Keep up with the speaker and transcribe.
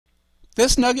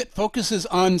This nugget focuses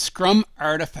on Scrum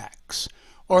artifacts,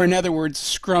 or in other words,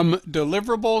 Scrum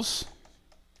deliverables,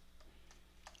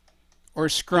 or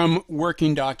Scrum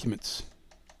working documents.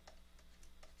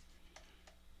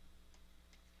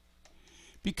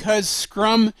 Because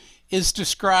Scrum is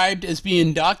described as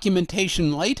being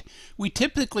documentation light, we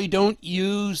typically don't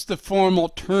use the formal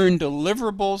term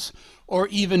deliverables or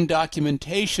even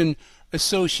documentation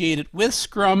associated with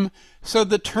Scrum, so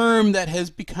the term that has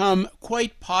become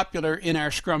quite popular in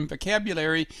our Scrum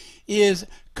vocabulary is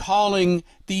calling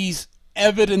these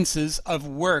evidences of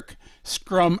work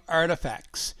Scrum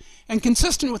artifacts. And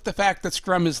consistent with the fact that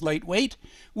Scrum is lightweight,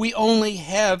 we only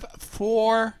have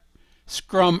 4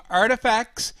 Scrum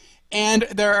artifacts, and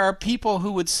there are people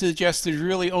who would suggest there's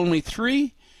really only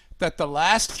 3, that the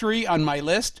last 3 on my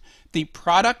list, the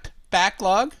product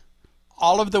backlog,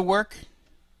 all of the work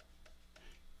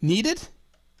needed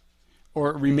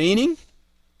or remaining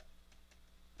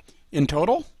in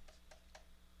total,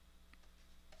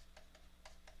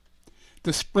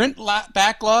 the sprint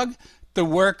backlog, the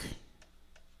work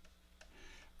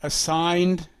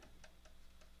assigned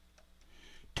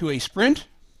to a sprint,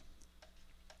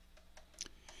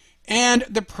 and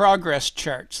the progress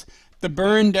charts, the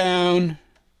burn down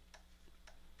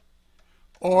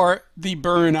or the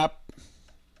burn up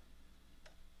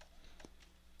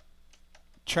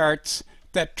charts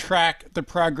that track the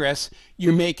progress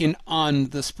you're making on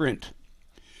the sprint.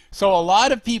 So a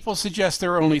lot of people suggest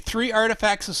there are only 3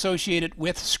 artifacts associated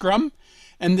with Scrum,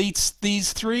 and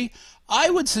these 3, I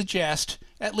would suggest,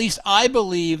 at least I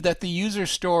believe, that the user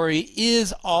story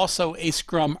is also a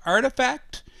Scrum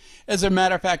artifact. As a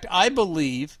matter of fact, I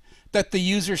believe that the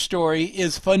user story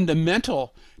is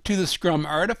fundamental to the Scrum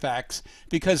artifacts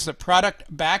because the product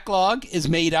backlog is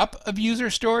made up of user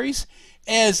stories,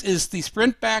 as is the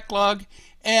sprint backlog,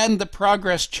 and the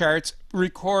progress charts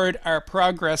record our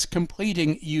progress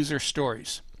completing user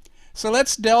stories. So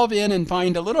let's delve in and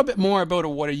find a little bit more about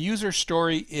what a user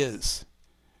story is.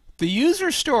 The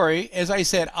user story, as I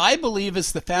said, I believe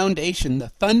is the foundation, the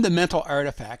fundamental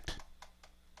artifact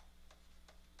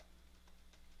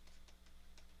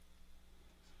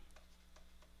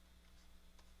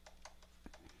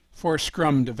for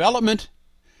Scrum development.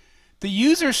 The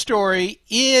user story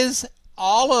is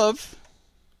all of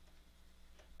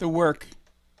the work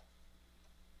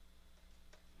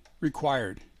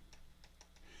required.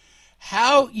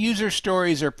 How user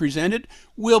stories are presented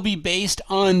will be based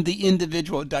on the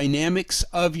individual dynamics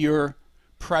of your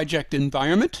project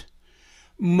environment.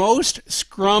 Most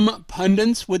Scrum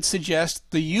pundits would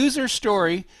suggest the user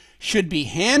story should be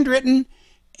handwritten,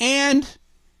 and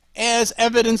as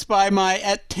evidenced by my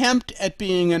attempt at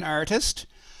being an artist,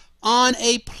 on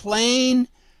a plain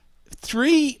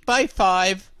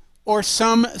 3x5 or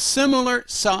some similar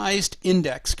sized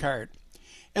index card.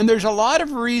 And there's a lot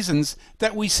of reasons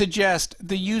that we suggest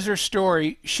the user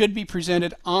story should be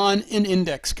presented on an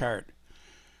index card.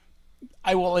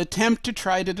 I will attempt to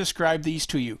try to describe these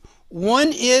to you.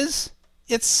 One is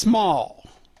it's small.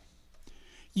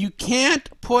 You can't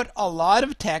put a lot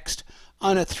of text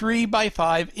on a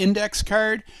 3x5 index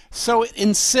card, so it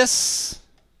insists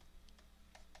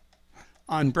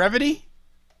on brevity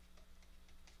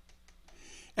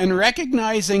and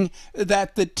recognizing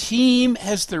that the team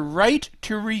has the right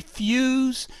to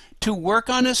refuse to work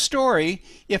on a story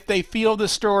if they feel the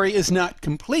story is not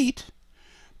complete.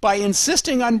 By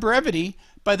insisting on brevity,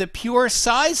 by the pure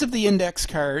size of the index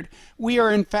card, we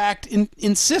are in fact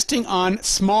insisting on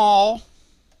small,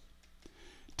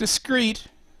 discrete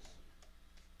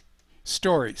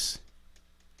stories.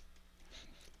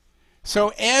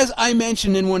 So as I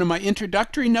mentioned in one of my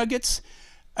introductory nuggets,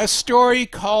 a story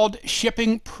called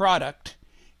Shipping Product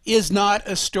is not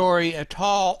a story at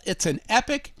all. It's an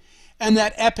epic, and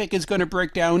that epic is going to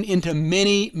break down into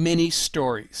many, many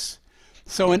stories.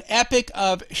 So an epic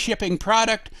of Shipping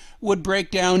Product would break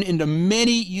down into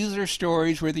many user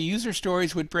stories, where the user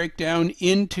stories would break down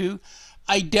into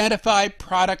identify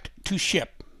product to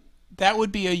ship. That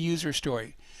would be a user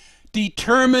story.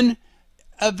 Determine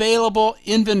available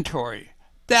inventory.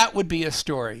 That would be a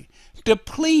story.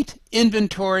 Deplete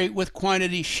inventory with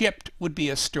quantity shipped would be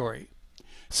a story.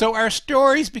 So our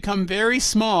stories become very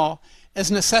small as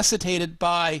necessitated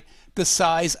by the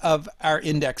size of our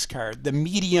index card, the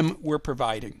medium we're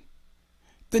providing.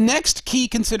 The next key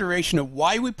consideration of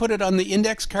why we put it on the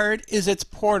index card is it's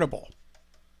portable.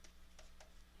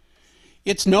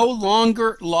 It's no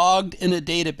longer logged in a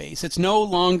database. It's no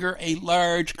longer a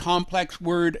large, complex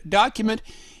Word document.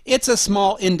 It's a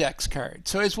small index card.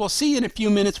 So as we'll see in a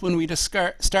few minutes when we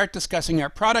start discussing our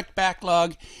product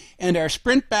backlog and our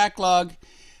sprint backlog,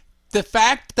 The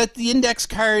fact that the index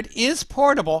card is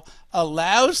portable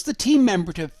allows the team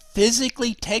member to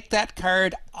physically take that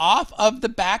card off of the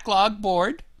backlog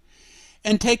board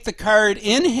and take the card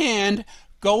in hand,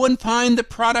 go and find the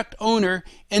product owner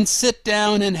and sit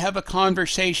down and have a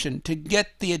conversation to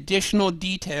get the additional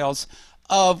details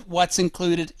of what's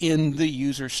included in the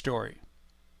user story.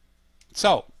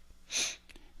 So,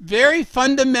 very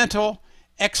fundamental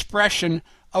expression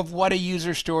of what a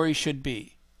user story should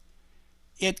be.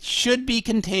 It should be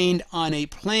contained on a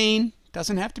plain,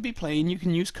 doesn't have to be plain, you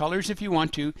can use colors if you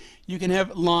want to, you can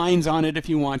have lines on it if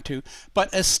you want to,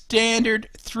 but a standard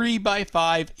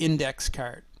 3x5 index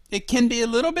card. It can be a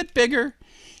little bit bigger,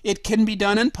 it can be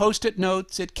done on post-it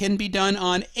notes, it can be done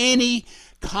on any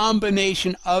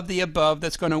combination of the above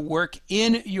that's going to work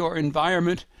in your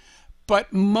environment,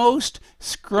 but most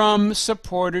Scrum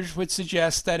supporters would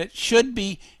suggest that it should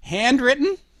be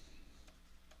handwritten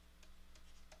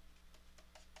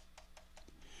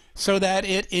so that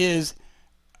it is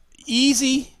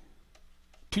easy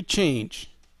to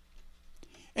change.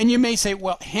 And you may say,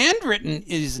 well, handwritten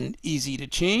isn't easy to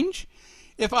change.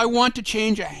 If I want to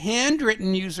change a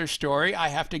handwritten user story, I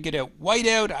have to get a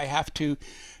whiteout, I have to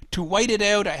white it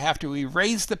out, I have to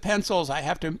erase the pencils, I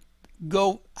have to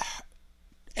go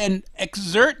and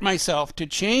exert myself to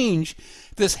change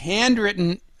this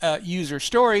handwritten user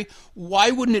story. Why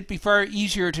wouldn't it be far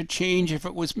easier to change if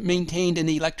it was maintained in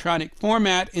electronic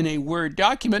format in a Word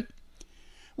document?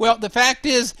 Well, the fact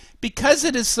is, because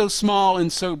it is so small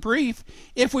and so brief,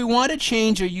 if we want to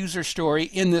change a user story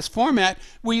in this format,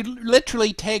 we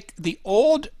literally take the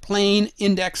old plain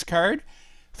index card,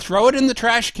 throw it in the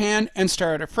trash can, and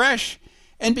start afresh.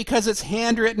 And because it's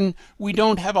handwritten, we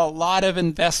don't have a lot of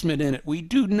investment in it. We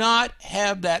do not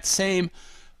have that same,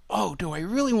 oh, do I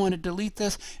really want to delete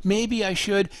this? Maybe I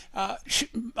should,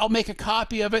 I'll make a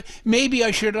copy of it. Maybe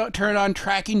I should turn on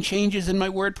tracking changes in my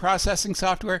word processing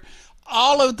software.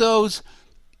 All of those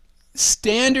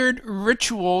standard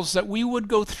rituals that we would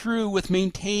go through with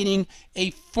maintaining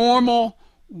a formal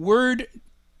word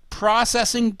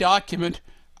processing document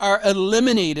are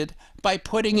eliminated by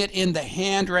putting it in the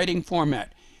handwriting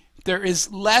format. There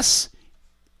is less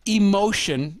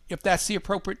emotion, if that's the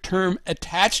appropriate term,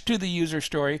 attached to the user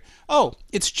story. Oh,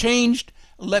 it's changed,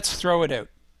 let's throw it out.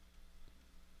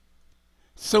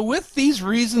 So with these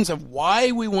reasons of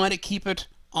why we want to keep it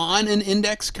on an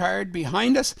index card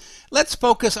behind us, let's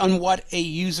focus on what a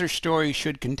user story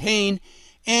should contain.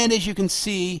 And as you can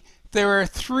see, there are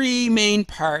three main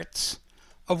parts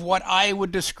of what I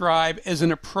would describe as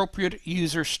an appropriate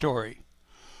user story.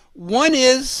 One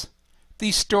is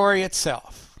the story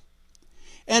itself.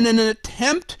 And in an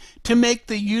attempt to make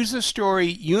the user story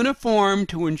uniform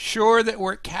to ensure that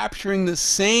we're capturing the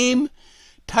same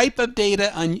type of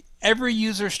data on every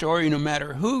user story, no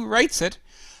matter who writes it,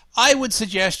 I would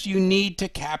suggest you need to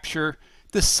capture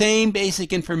the same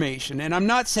basic information. And I'm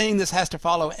not saying this has to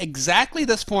follow exactly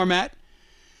this format,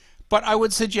 but I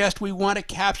would suggest we want to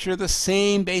capture the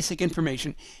same basic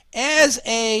information as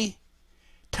a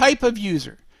type of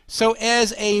user. So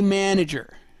as a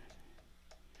manager,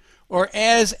 or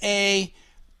as a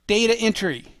data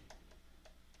entry,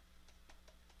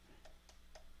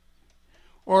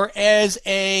 or as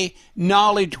a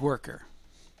knowledge worker.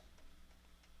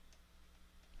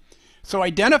 So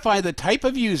identify the type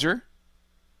of user,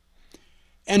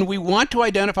 and we want to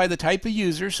identify the type of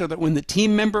user so that when the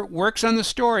team member works on the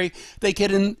story, they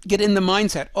get in the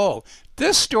mindset, oh,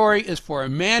 this story is for a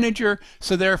manager,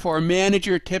 so therefore a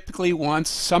manager typically wants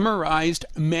summarized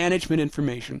management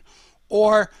information.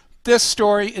 Or this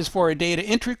story is for a data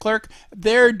entry clerk,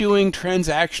 they're doing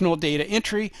transactional data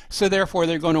entry, so therefore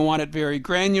they're going to want it very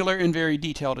granular and very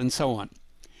detailed and so on.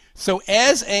 So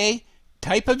as a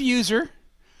type of user,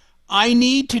 I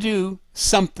need to do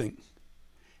something.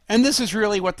 And this is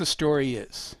really what the story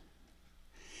is.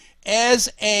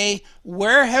 As a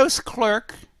warehouse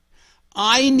clerk,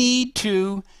 I need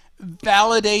to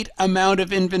validate amount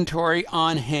of inventory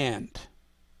on hand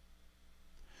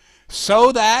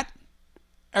so that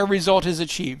a result is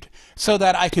achieved, so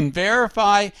that I can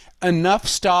verify enough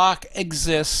stock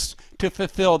exists to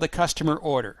fulfill the customer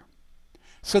order.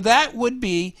 So that would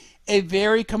be a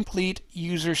very complete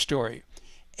user story.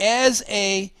 As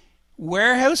a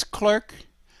warehouse clerk,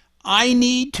 I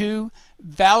need to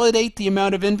validate the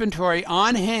amount of inventory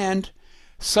on hand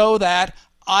so that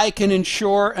I can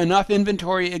ensure enough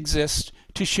inventory exists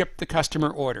to ship the customer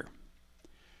order.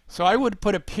 So I would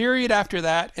put a period after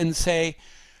that and say,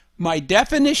 my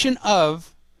definition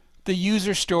of the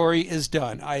user story is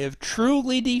done. I have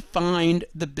truly defined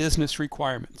the business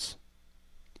requirements.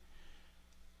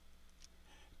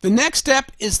 The next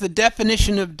step is the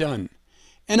definition of done.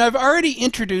 And I've already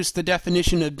introduced the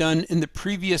definition of done in the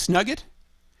previous nugget.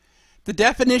 The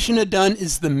definition of done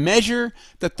is the measure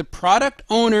that the product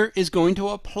owner is going to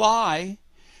apply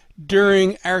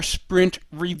during our sprint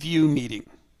review meeting.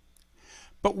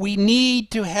 But we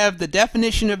need to have the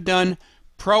definition of done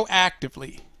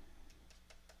proactively.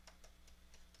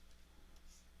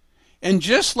 And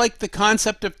just like the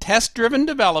concept of test-driven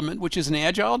development, which is an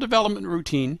agile development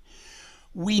routine,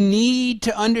 we need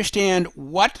to understand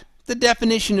what the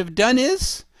definition of done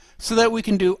is so that we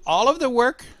can do all of the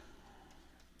work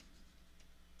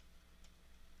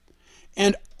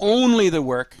and only the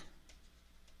work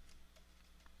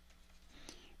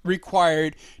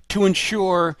required to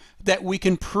ensure that we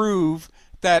can prove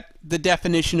that the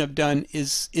definition of done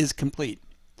is complete.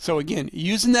 So again,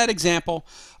 using that example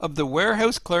of the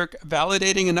warehouse clerk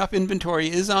validating enough inventory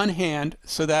is on hand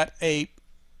so that the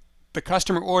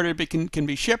customer order can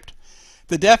be shipped,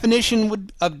 the definition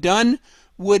of done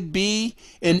would be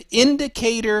an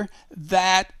indicator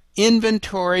that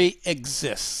inventory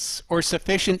exists or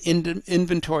sufficient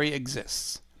inventory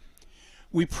exists.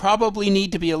 We probably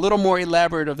need to be a little more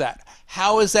elaborate of that.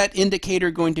 How is that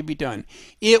indicator going to be done?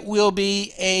 It will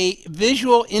be a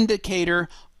visual indicator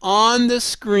on the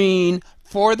screen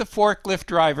for the forklift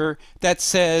driver that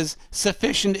says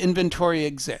sufficient inventory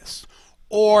exists.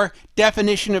 Or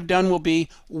definition of done will be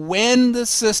when the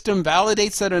system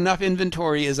validates that enough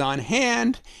inventory is on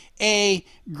hand, a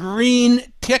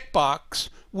green tick box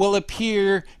will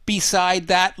appear beside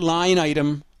that line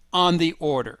item on the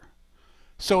order.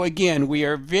 So again, we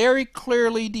are very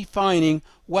clearly defining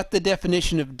what the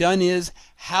definition of done is,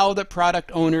 how the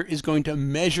product owner is going to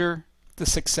measure the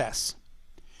success.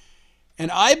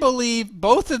 And I believe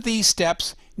both of these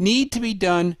steps need to be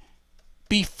done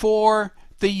before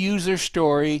the user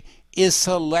story is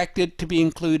selected to be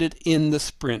included in the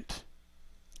sprint.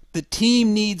 The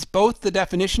team needs both the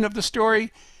definition of the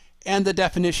story and the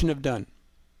definition of done.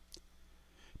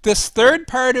 This third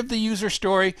part of the user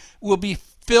story will be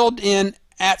filled in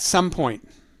at some point.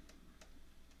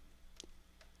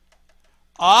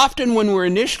 Often when we're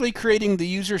initially creating the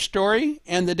user story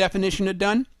and the definition of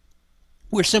done,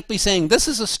 we're simply saying this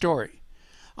is a story.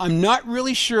 I'm not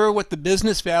really sure what the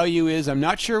business value is. I'm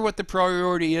not sure what the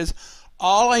priority is.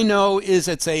 All I know is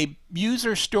it's a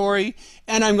user story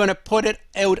and I'm going to put it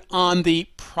out on the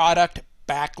product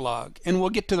backlog. And we'll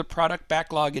get to the product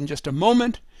backlog in just a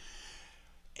moment.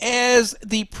 As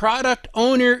the product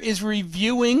owner is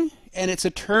reviewing, and it's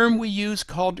a term we use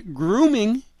called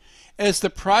grooming, as the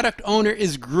product owner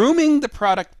is grooming the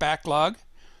product backlog,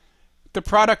 the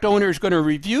product owner is going to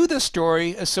review the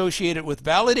story associated with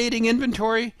validating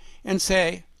inventory and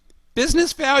say,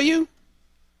 business value,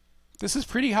 this is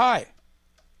pretty high.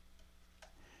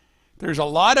 There's a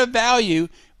lot of value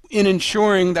in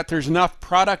ensuring that there's enough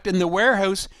product in the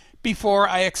warehouse before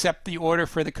I accept the order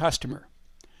for the customer.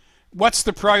 What's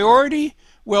the priority?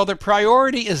 Well, the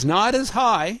priority is not as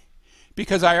high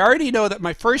because I already know that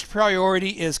my first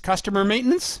priority is customer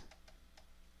maintenance.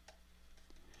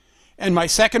 And my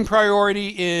second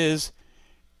priority is,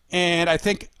 and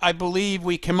I believe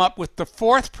we come up with the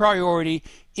fourth priority,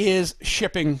 is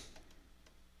shipping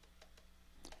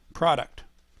product.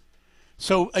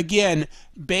 So again,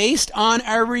 based on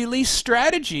our release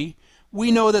strategy, we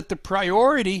know that the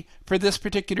priority for this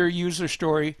particular user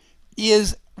story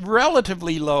is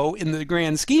relatively low in the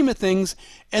grand scheme of things,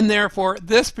 and therefore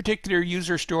this particular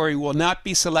user story will not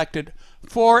be selected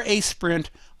for a sprint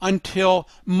until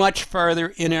much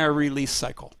farther in our release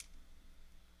cycle.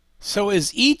 So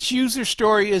as each user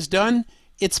story is done,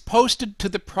 it's posted to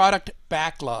the product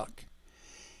backlog.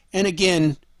 And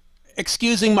again,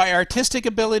 excusing my artistic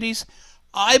abilities,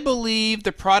 I believe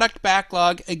the product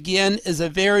backlog, again, is a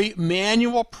very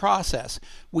manual process.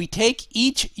 We take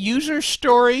each user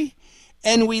story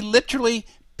and we literally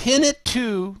pin it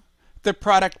to the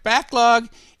product backlog,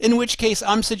 in which case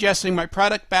I'm suggesting my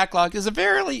product backlog is a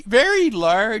very, very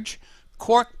large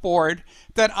cork board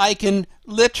that I can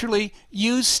literally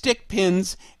use stick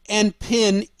pins and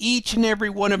pin each and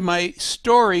every one of my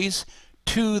stories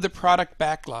to the product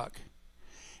backlog.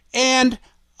 And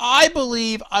I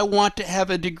believe I want to have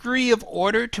a degree of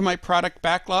order to my product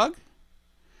backlog.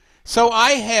 So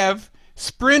I have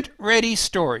sprint ready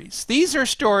stories. These are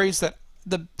stories that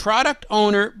the product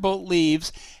owner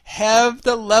believes have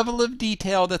the level of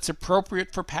detail that's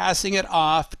appropriate for passing it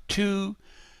off to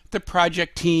the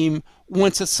project team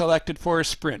once it's selected for a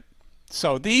sprint.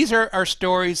 So these are our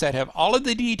stories that have all of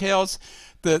the details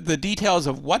the details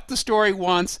of what the story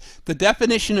wants, the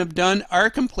definition of done are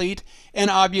complete, and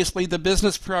obviously the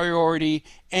business priority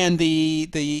and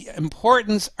the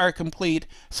importance are complete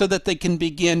so that they can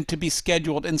begin to be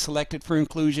scheduled and selected for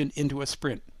inclusion into a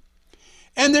sprint.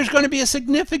 And there's going to be a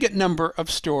significant number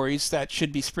of stories that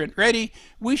should be sprint ready.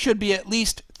 We should be at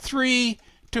least 3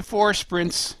 to 4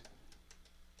 sprints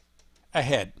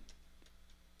ahead.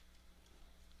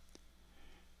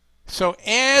 So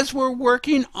as we're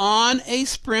working on a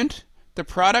sprint, the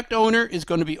product owner is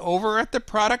going to be over at the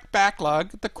product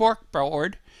backlog, the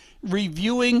corkboard,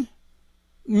 reviewing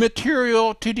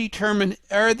material to determine,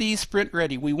 are these sprint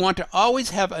ready? We want to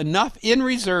always have enough in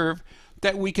reserve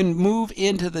that we can move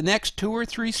into the next 2 or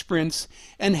 3 sprints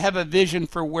and have a vision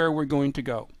for where we're going to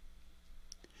go.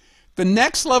 The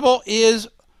next level is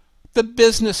the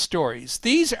business stories.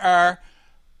 These are,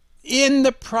 in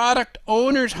the product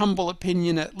owner's humble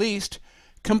opinion at least,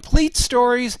 complete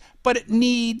stories, but it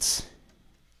needs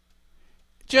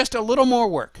just a little more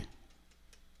work.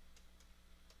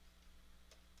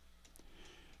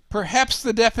 Perhaps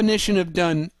the definition of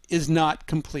done is not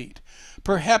complete.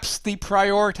 Perhaps the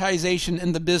prioritization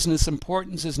and the business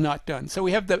importance is not done. So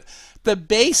we have the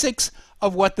basics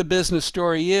of what the business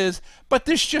story is, but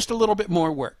there's just a little bit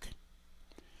more work.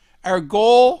 Our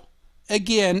goal,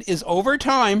 again, is over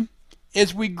time,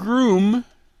 as we groom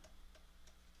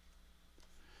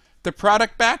the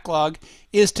product backlog,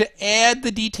 is to add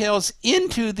the details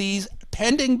into these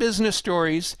pending business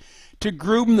stories, to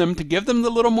groom them, to give them a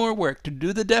little more work, to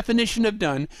do the definition of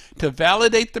done, to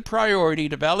validate the priority,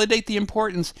 to validate the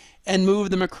importance, and move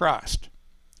them across.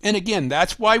 And again,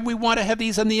 that's why we want to have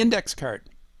these on the index card.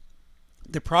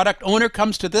 The product owner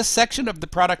comes to this section of the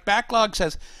product backlog,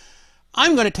 says,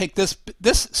 I'm going to take this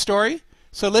story,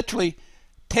 so literally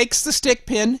takes the stick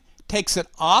pin, takes it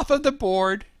off of the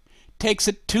board, takes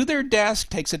it to their desk,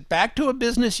 takes it back to a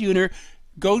business unit,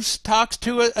 goes, talks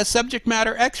to a subject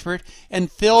matter expert,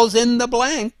 and fills in the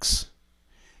blanks,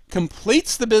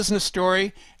 completes the business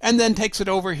story, and then takes it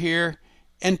over here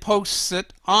and posts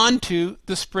it onto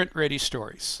the sprint ready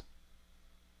stories.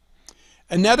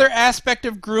 Another aspect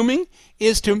of grooming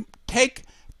is to take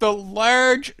the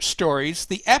large stories,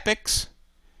 the epics,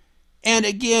 and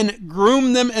again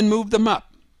groom them and move them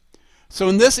up. So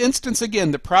in this instance,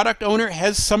 again, the product owner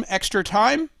has some extra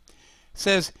time,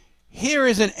 says, here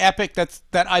is an epic that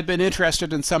I've been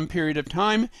interested in some period of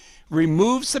time,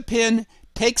 removes the pin,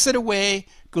 takes it away,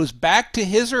 goes back to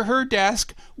his or her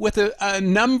desk with a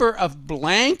number of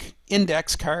blank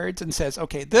index cards and says,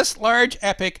 okay, this large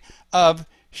epic of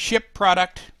ship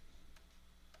product,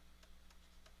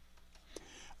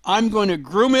 I'm going to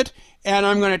groom it, and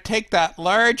I'm going to take that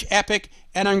large epic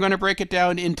and I'm going to break it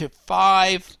down into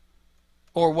 5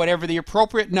 or whatever the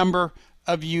appropriate number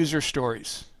of user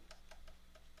stories.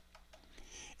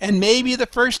 And maybe the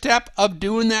first step of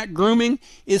doing that grooming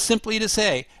is simply to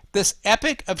say, this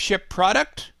epic of ship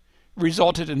product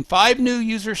resulted in 5 new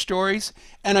user stories,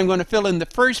 and I'm going to fill in the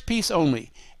first piece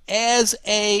only. As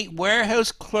a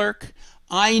warehouse clerk,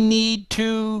 I need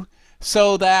to,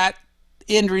 so that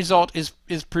end result is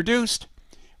produced,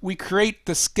 we create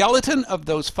the skeleton of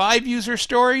those 5 user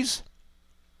stories,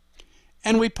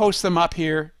 and we post them up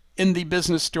here in the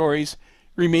business stories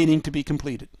remaining to be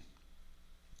completed.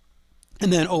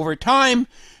 And then over time,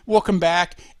 we'll come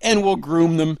back and we'll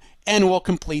groom them and we'll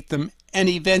complete them and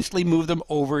eventually move them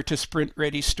over to sprint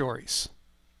ready stories.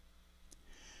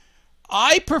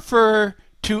 I prefer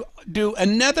to do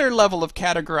another level of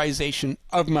categorization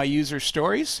of my user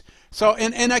stories. So,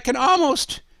 and I can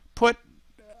almost put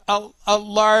a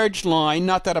large line,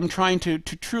 not that I'm trying to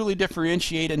truly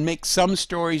differentiate and make some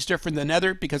stories different than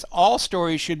others, because all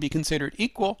stories should be considered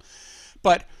equal,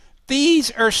 but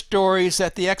these are stories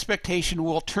that the expectation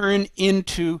will turn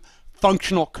into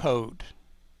functional code.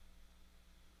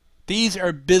 These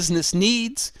are business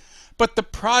needs, but the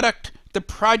project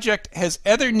has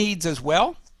other needs as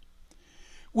well.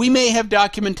 We may have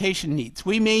documentation needs.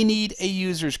 We may need a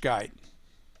user's guide.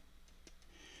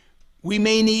 We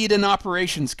may need an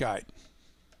operations guide.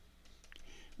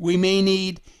 We may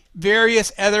need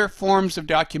various other forms of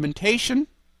documentation.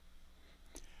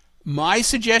 My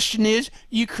suggestion is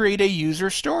you create a user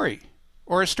story,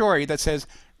 or a story that says,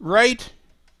 write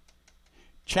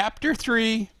chapter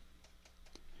 3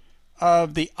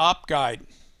 of the op guide.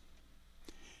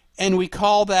 And we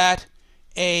call that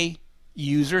a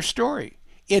user story.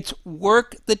 It's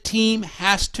work the team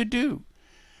has to do.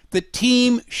 The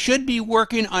team should be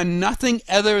working on nothing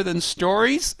other than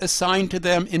stories assigned to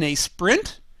them in a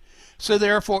sprint. So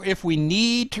therefore, if we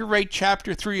need to write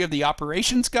chapter 3 of the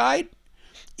operations guide,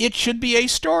 it should be a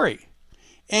story.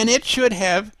 And it should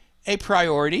have a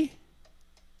priority,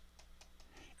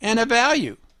 and a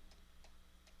value.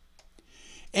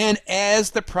 And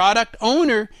as the product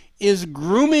owner is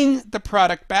grooming the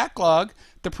product backlog,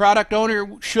 the product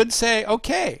owner should say,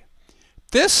 okay,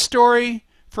 this story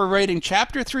for writing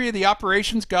chapter 3 of the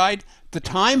operations guide, the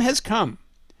time has come.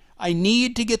 I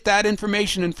need to get that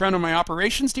information in front of my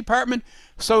operations department.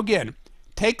 So again,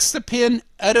 takes the pin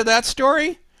out of that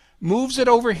story, moves it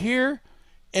over here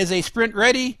as a sprint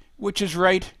ready, which is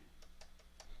write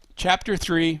chapter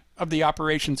 3 of the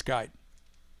operations guide.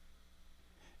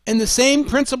 And the same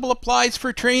principle applies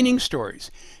for training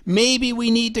stories. Maybe we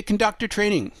need to conduct a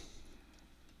training.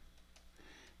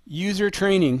 User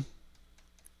training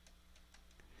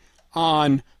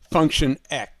on function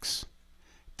X.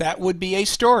 That would be a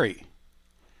story.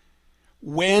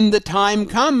 When the time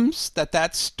comes that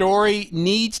that story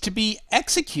needs to be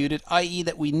executed, i.e.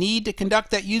 that we need to conduct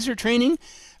that user training,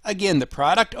 again, the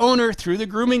product owner, through the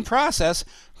grooming process,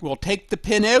 will take the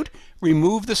pin out,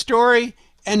 remove the story,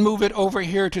 and move it over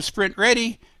here to sprint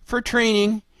ready for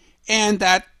training, and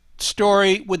that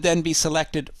story would then be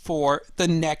selected for the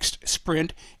next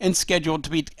sprint and scheduled to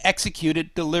be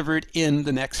executed, delivered in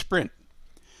the next sprint.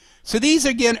 So these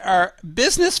again are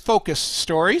business focused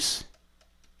stories,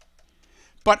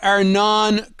 but are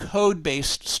non-code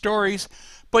based stories,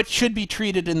 but should be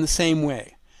treated in the same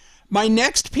way. My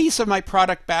next piece of my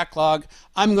product backlog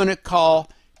I'm going to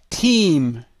call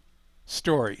team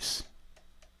stories.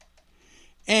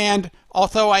 And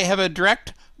although I have a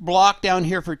direct block down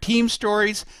here for team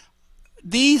stories,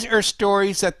 these are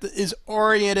stories that is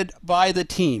oriented by the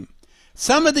team.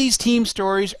 Some of these team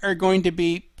stories are going to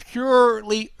be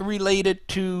purely related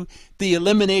to the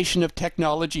elimination of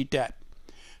technology debt.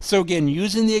 So again,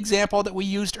 using the example that we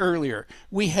used earlier,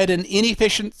 we had an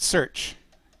inefficient search.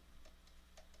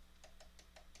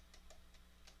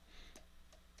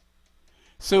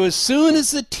 So as soon as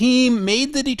the team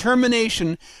made the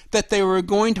determination that they were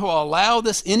going to allow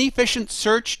this inefficient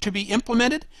search to be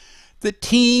implemented, the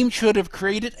team should have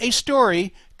created a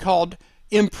story called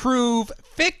Improve,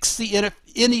 Fix the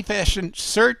Inefficient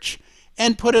Search,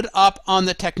 and put it up on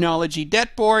the technology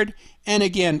debt board, and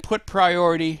again, put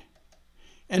priority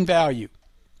and value.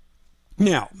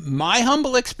 Now, my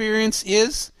humble experience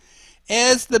is,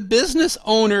 as the business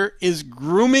owner is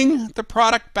grooming the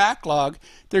product backlog,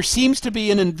 there seems to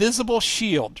be an invisible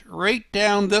shield right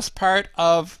down this part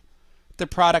of the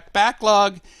product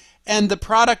backlog, and the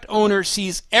product owner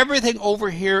sees everything over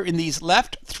here in these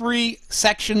left 3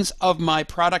 sections of my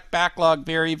product backlog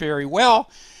very, very well,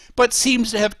 but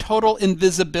seems to have total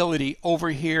invisibility over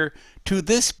here to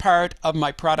this part of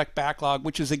my product backlog,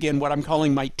 which is again what I'm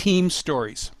calling my team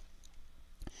stories.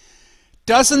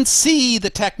 Doesn't see the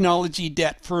technology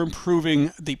debt for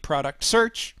improving the product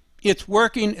search. It's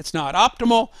working, it's not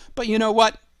optimal, but you know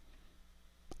what?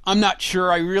 I'm not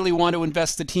sure I really want to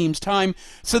invest the team's time.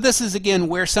 So this is again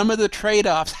where some of the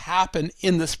trade-offs happen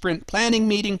in the sprint planning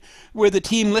meeting, where the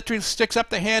team literally sticks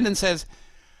up their hand and says,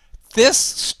 this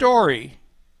story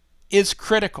is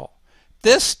critical.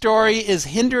 This story is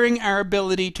hindering our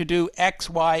ability to do X,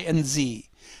 Y, and Z.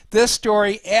 This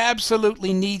story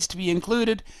absolutely needs to be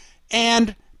included,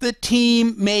 and the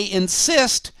team may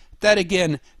insist that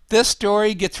again, this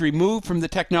story gets removed from the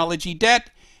technology debt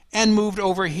and moved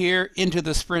over here into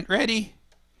the sprint ready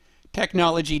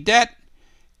technology debt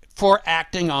for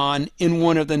acting on in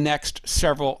one of the next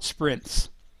several sprints.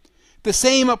 The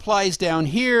same applies down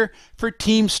here for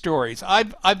team stories.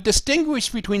 I've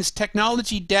distinguished between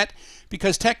technology debt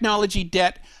because technology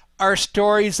debt are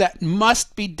stories that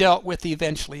must be dealt with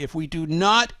eventually. If we do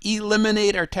not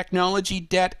eliminate our technology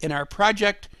debt in our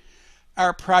project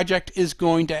is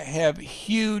going to have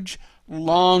huge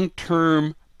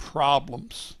long-term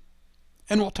problems.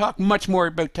 And we'll talk much more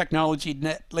about technology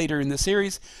debt later in the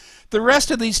series. The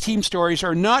rest of these team stories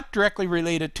are not directly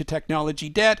related to technology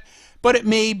debt, but it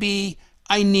may be,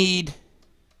 I need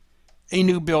a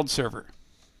new build server.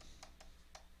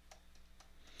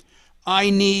 I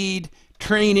need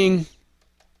training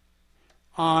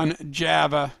on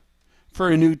Java for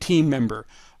a new team member.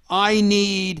 I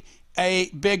need a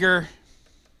bigger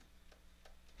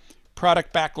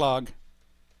product backlog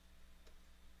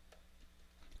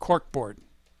corkboard.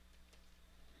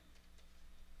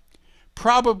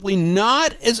 Probably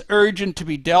not as urgent to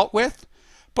be dealt with,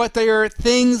 but they are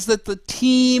things that the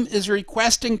team is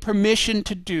requesting permission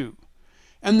to do.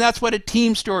 And that's what a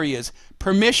team story is.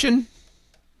 Permission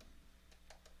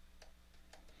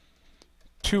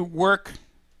to work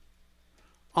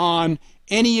on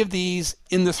any of these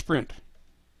in the sprint.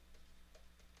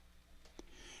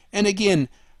 And again,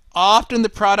 often the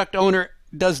product owner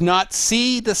does not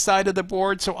see the side of the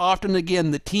board. So often,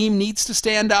 again, the team needs to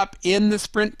stand up in the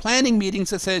sprint planning meetings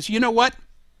that says, you know what?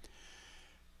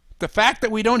 The fact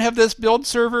that we don't have this build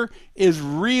server is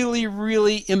really,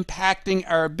 really impacting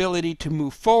our ability to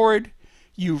move forward.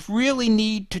 You really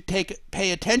need to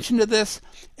pay attention to this.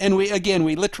 And we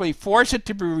literally force it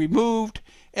to be removed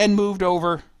and moved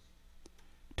over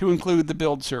to include the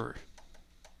build server.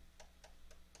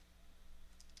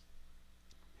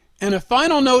 And a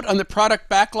final note on the product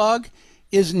backlog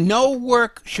is no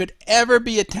work should ever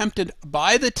be attempted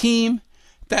by the team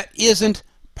that isn't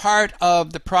part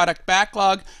of the product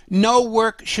backlog. No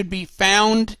work should be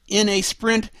found in a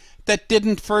sprint that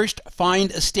didn't first find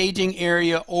a staging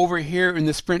area over here in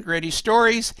the sprint ready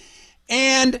stories.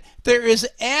 And there is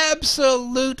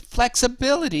absolute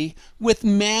flexibility with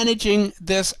managing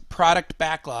this product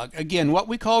backlog. Again, what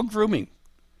we call grooming.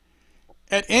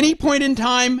 At any point in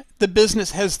time, the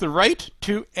business has the right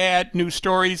to add new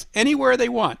stories anywhere they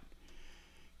want.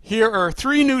 Here are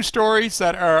 3 new stories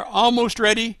that are almost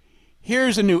ready.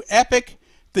 Here's a new epic.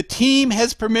 The team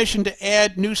has permission to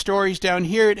add new stories down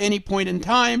here at any point in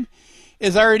time.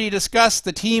 As already discussed,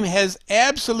 the team has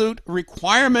absolute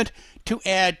requirement to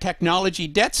add technology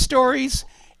debt stories,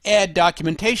 add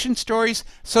documentation stories,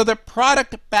 so the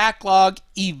product backlog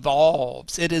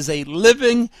evolves. It is a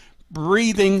living,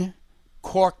 breathing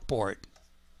corkboard.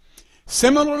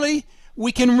 Similarly,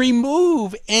 we can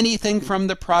remove anything from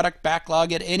the product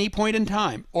backlog at any point in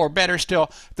time, or better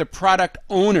still, the product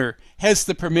owner has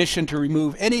the permission to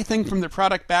remove anything from the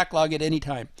product backlog at any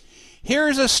time. Here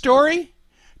is a story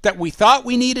that we thought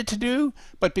we needed to do,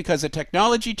 but because of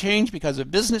technology change, because of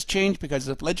business change, because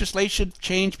of legislation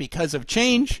change, because of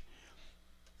change,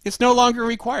 it's no longer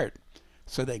required.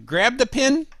 So they grab the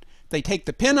pin, they take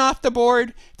the pin off the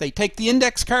board, they take the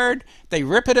index card, they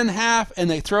rip it in half, and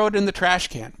they throw it in the trash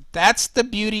can. That's the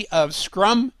beauty of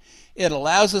Scrum. It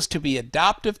allows us to be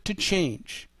adaptive to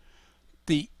change.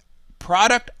 The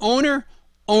product owner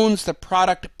owns the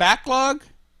product backlog,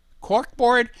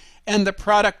 corkboard, and the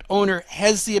product owner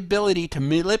has the ability to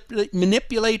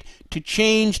manipulate, to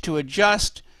change, to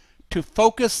adjust, to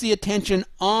focus the attention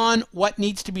on what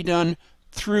needs to be done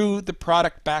through the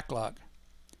product backlog.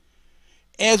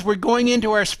 As we're going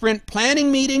into our sprint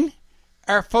planning meeting,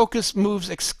 our focus moves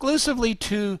exclusively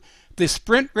to the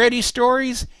sprint ready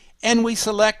stories, and we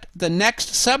select the next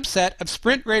subset of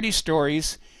sprint ready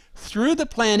stories through the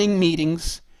planning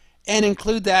meetings and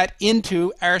include that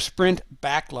into our sprint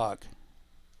backlog.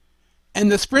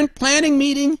 And the sprint planning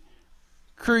meeting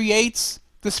creates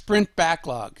the sprint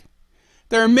backlog.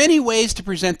 There are many ways to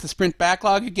present the sprint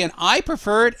backlog. Again, I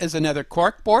prefer it as another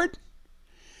corkboard,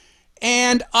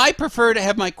 and I prefer to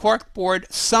have my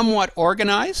corkboard somewhat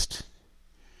organized.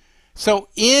 So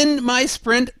in my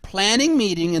sprint planning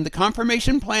meeting, in the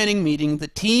confirmation planning meeting, the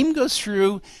team goes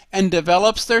through and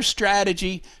develops their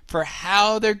strategy for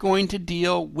how they're going to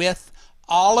deal with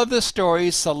all of the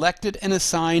stories selected and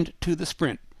assigned to the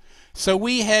sprint. So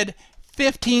we had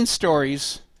 15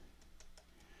 stories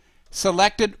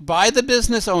selected by the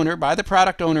business owner, by the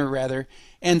product owner rather,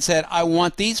 and said, I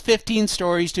want these 15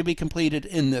 stories to be completed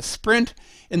in this sprint.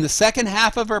 In the second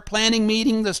half of our planning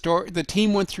meeting, the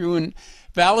team went through and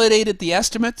validated the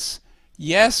estimates.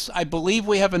 Yes, I believe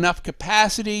we have enough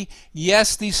capacity.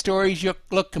 Yes, these stories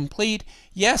look complete.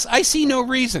 Yes, I see no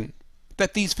reason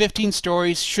that these 15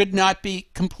 stories should not be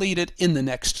completed in the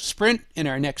next sprint, in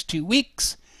our next 2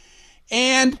 weeks.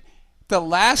 And the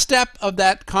last step of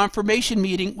that confirmation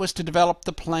meeting was to develop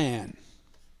the plan.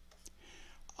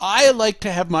 I like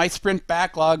to have my sprint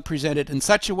backlog presented in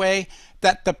such a way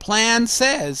that the plan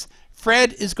says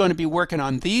Fred is going to be working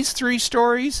on these 3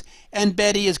 stories, and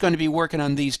Betty is going to be working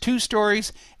on these 2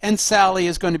 stories, and Sally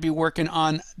is going to be working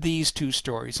on these 2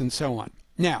 stories, and so on.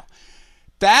 Now,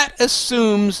 that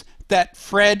assumes that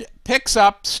Fred picks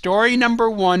up story number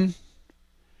 1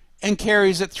 and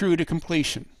carries it through to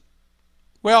completion.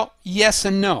 Well, yes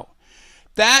and no.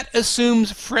 That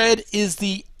assumes Fred is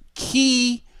the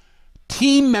key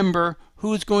team member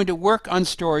who is going to work on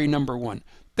story number 1.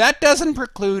 That doesn't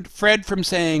preclude Fred from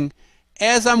saying,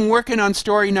 as I'm working on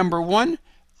story number 1,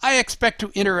 I expect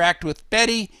to interact with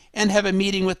Betty and have a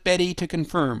meeting with Betty to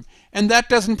confirm. And that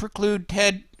doesn't preclude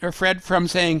Ted or Fred from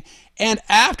saying, and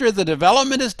after the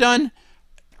development is done,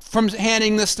 from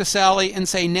handing this to Sally and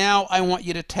say, now I want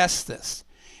you to test this.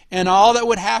 And all that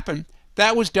would happen,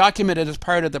 that was documented as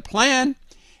part of the plan.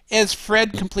 As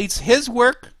Fred completes his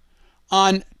work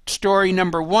on story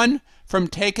number 1, from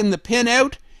taking the pin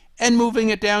out and moving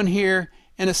it down here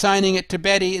and assigning it to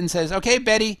Betty and says, okay,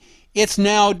 Betty, it's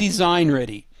now design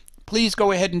ready. Please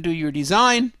go ahead and do your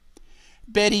design.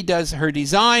 Betty does her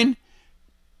design.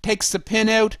 takes the pin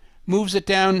out, moves it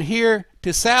down here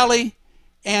to Sally,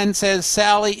 and says,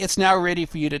 Sally, it's now ready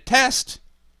for you to test.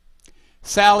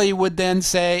 Sally would then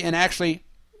say, and actually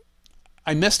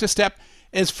I missed a step,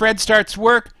 as Fred starts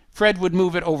work, Fred would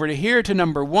move it over to here to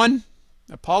number 1.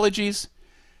 Apologies.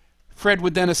 Fred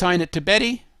would then assign it to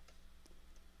Betty.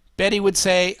 Betty would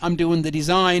say, I'm doing the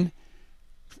design.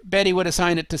 Betty would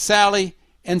assign it to Sally,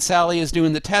 and Sally is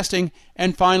doing the testing.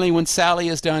 And finally, when Sally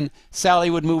is done, Sally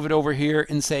would move it over here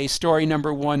and say, story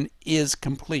number 1 is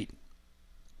complete.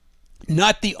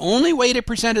 Not the only way to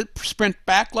present a sprint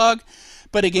backlog,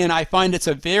 but again, I find it's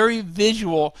a very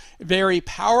visual, very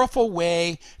powerful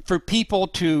way for people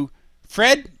to,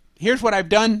 Fred, here's what I've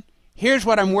done, here's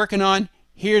what I'm working on,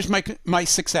 here's my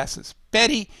successes.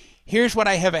 Betty, here's what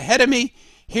I have ahead of me,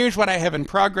 here's what I have in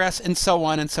progress, and so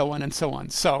on and so on and so on.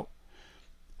 So,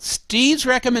 Steve's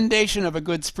recommendation of a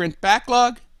good sprint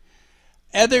backlog.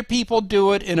 Other people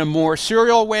do it in a more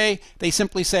serial way. They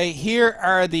simply say, here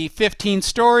are the 15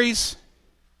 stories.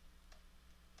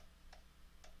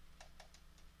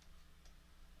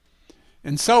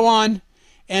 And so on.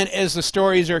 And as the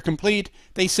stories are complete,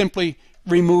 they simply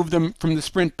remove them from the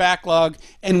sprint backlog,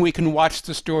 and we can watch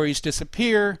the stories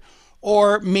disappear.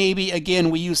 Or maybe, again,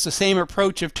 we use the same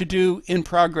approach of to do, in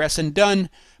progress, and done,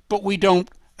 but we don't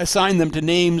assign them to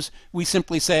names. We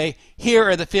simply say, here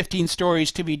are the 15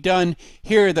 stories to be done,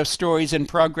 here are the stories in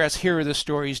progress, here are the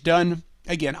stories done.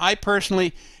 Again, I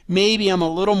personally, maybe I'm a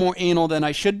little more anal than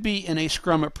I should be in a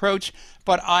Scrum approach,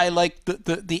 but I like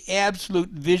the absolute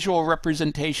visual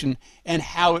representation and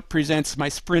how it presents my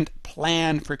sprint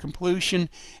plan for completion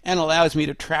and allows me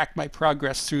to track my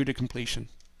progress through to completion.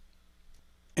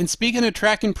 And speaking of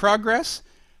tracking progress,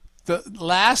 the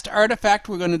last artifact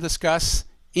we're going to discuss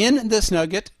in this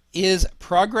nugget is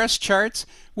progress charts,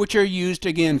 which are used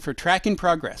again for tracking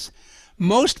progress.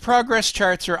 Most progress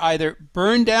charts are either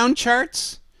burn down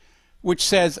charts, which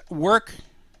says work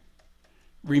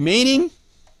remaining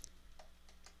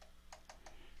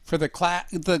for the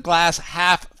glass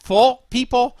half full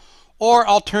people, or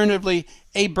alternatively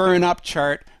a burn up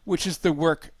chart, which is the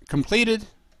work completed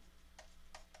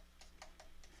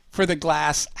for the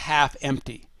glass half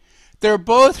empty. They're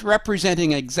both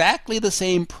representing exactly the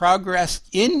same progress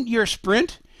in your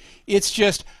sprint. It's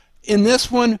just in this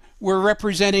one we're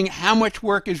representing how much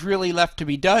work is really left to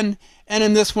be done, and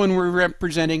in this one we're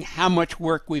representing how much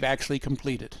work we've actually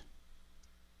completed.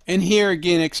 And here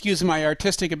again, excuse my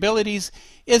artistic abilities,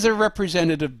 is a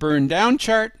representative burn down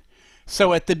chart.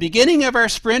 So at the beginning of our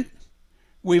sprint,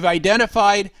 we've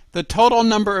identified the total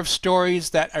number of stories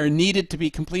that are needed to be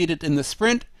completed in the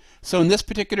sprint. So in this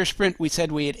particular sprint, we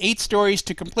said we had 8 stories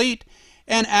to complete,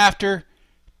 and after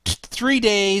 3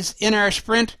 days in our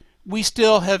sprint, we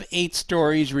still have 8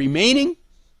 stories remaining.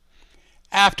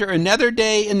 After another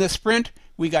day in the sprint,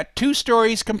 we got 2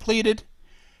 stories completed,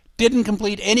 didn't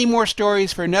complete any more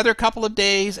stories for another couple of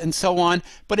days, and so on,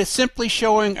 but it's simply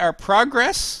showing our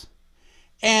progress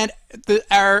and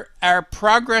our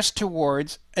progress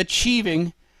towards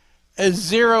achieving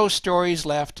 0 stories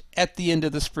left at the end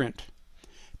of the sprint.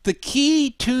 The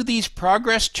key to these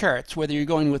progress charts, whether you're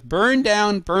going with burn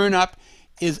down, burn up,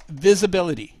 is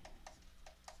visibility.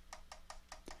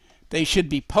 They should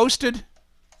be posted,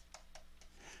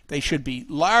 they should be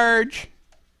large,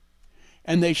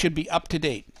 and they should be up to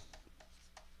date.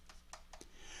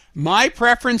 My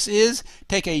preference is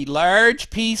take a large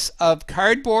piece of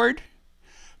cardboard,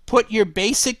 put your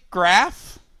basic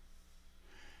graph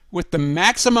with the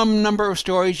maximum number of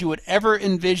stories you would ever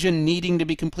envision needing to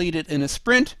be completed in a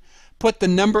sprint. Put the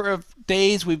number of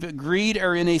days we've agreed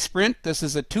are in a sprint. This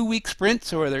is a 2-week sprint,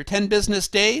 so there are 10 business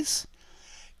days.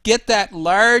 Get that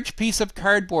large piece of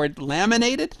cardboard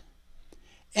laminated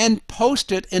and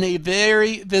post it in a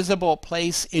very visible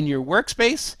place in your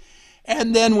workspace.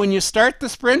 And then when you start the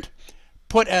sprint,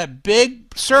 put a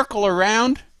big circle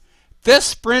around. This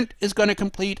sprint is going to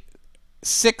complete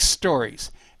 6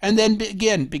 stories. And then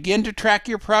begin to track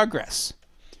your progress.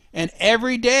 And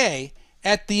every day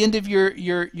at the end of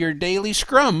your daily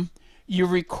scrum, you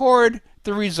record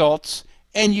the results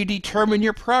and you determine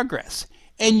your progress.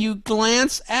 And you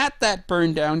glance at that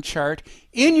burn down chart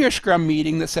in your scrum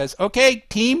meeting that says, okay,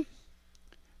 team,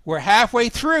 we're halfway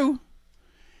through.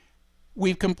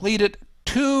 We've completed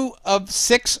 2 of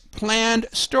 6 planned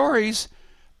stories.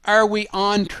 Are we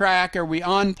on track? Are we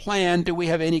on plan? Do we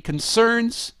have any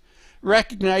concerns?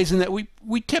 Recognizing that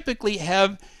we typically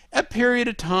have a period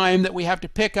of time that we have to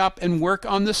pick up and work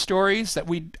on the stories, that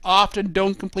we often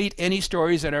don't complete any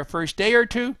stories in our first day or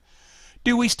 2.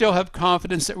 Do we still have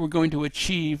confidence that we're going to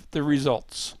achieve the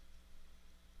results?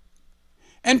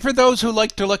 And for those who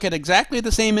like to look at exactly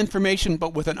the same information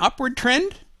but with an upward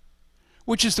trend,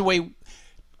 which is the way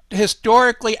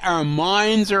historically our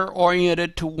minds are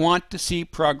oriented to want to see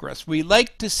progress. We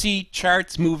like to see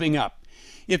charts moving up.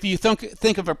 If you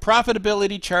think of a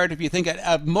profitability chart, if you think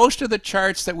of most of the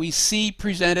charts that we see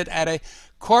presented at a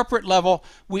corporate level,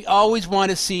 we always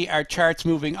want to see our charts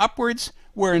moving upwards,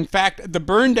 where in fact the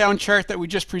burn down chart that we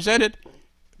just presented,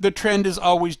 the trend is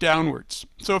always downwards.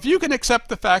 So if you can accept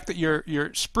the fact that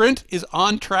your sprint is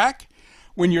on track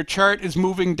when your chart is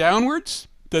moving downwards,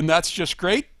 then that's just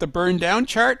great, the burn down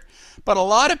chart. But a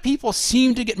lot of people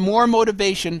seem to get more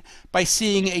motivation by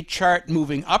seeing a chart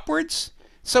moving upwards.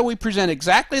 So we present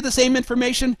exactly the same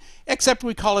information, except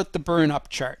we call it the burn up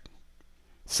chart.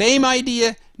 Same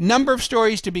idea, number of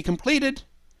stories to be completed,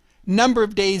 number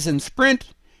of days in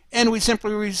sprint, and we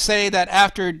simply say that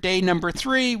after day number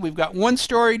 3, we've got 1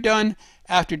 story done.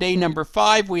 After day number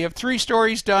 5, we have 3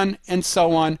 stories done, and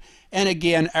so on. And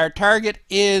again, our target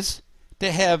is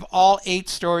to have all 8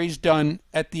 stories done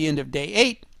at the end of day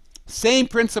 8. Same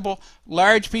principle,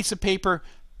 large piece of paper,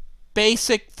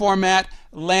 basic format,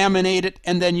 laminate it,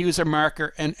 and then use a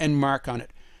marker and mark on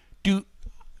it. Do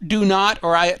not,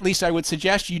 or at least I would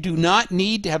suggest, you do not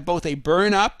need to have both a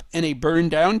burn up and a burn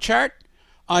down chart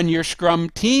on your Scrum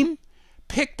team.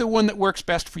 Pick the one that works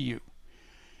best for you.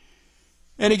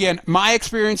 And again, my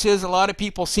experience is a lot of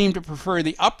people seem to prefer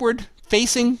the upward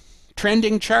facing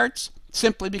trending charts,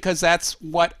 simply because that's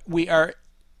what we are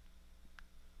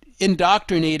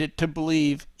indoctrinated to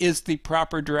believe is the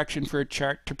proper direction for a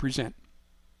chart to present.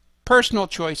 Personal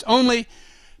choice only,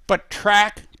 but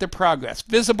track the progress.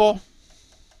 Visible,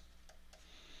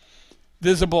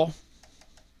 visible,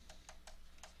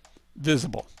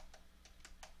 visible.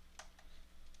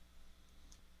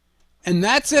 And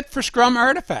that's it for Scrum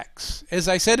artifacts. As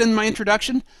I said in my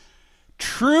introduction,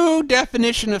 true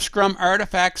definition of Scrum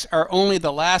artifacts are only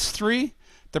the last 3.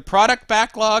 The product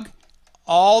backlog,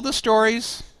 all the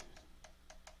stories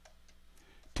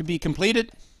to be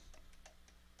completed.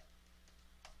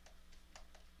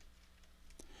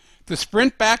 The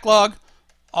sprint backlog,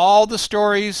 all the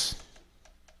stories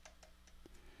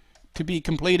to be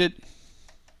completed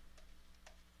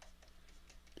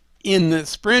in the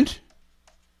sprint.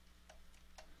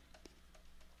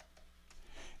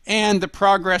 And the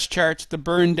progress charts, the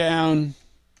burn down,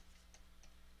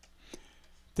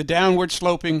 the downward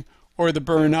sloping or the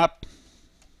burn up,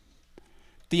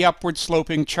 the upward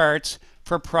sloping charts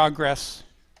for progress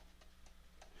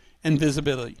and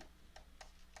visibility.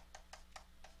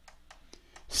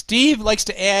 Steve likes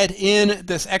to add in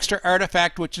this extra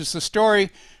artifact, which is the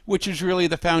story, which is really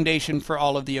the foundation for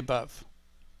all of the above.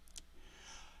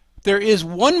 There is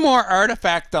one more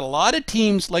artifact that a lot of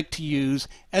teams like to use,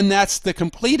 and that's the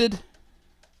completed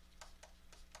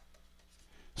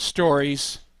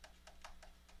stories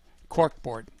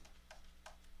corkboard.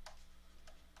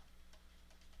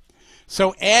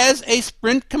 So as a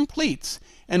sprint completes,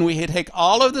 and we take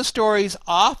all of the stories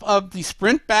off of the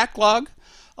sprint backlog,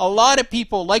 a lot of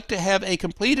people like to have a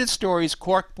completed stories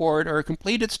corkboard or a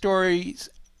completed stories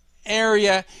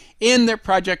area in their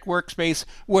project workspace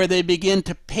where they begin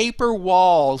to paper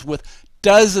walls with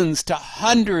dozens to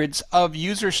hundreds of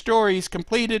user stories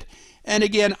completed. And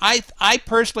again, I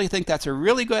personally think that's a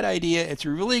really good idea. It's a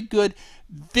really good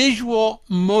visual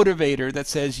motivator that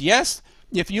says, yes,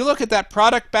 if you look at that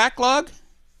product backlog,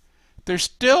 there's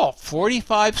still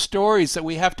 45 stories that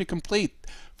we have to complete.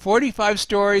 45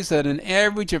 stories at an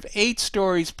average of 8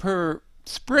 stories per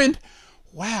sprint.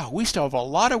 Wow, we still have a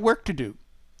lot of work to do.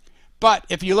 But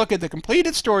if you look at the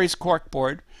completed stories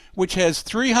corkboard, which has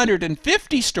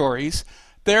 350 stories,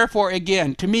 therefore,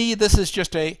 again, to me, this is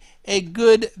just a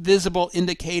good visible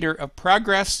indicator of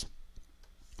progress.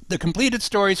 The completed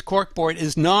stories corkboard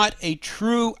is not a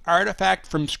true artifact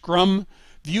from Scrum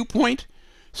viewpoint.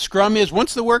 Scrum is,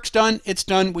 once the work's done, it's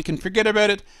done. We can forget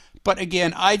about it. But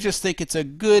again, I just think it's a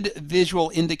good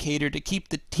visual indicator to keep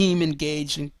the team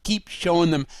engaged and keep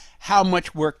showing them how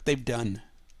much work they've done.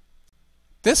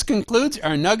 This concludes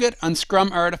our nugget on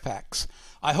Scrum artifacts.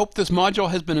 I hope this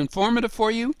module has been informative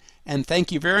for you, and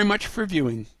thank you very much for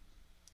viewing.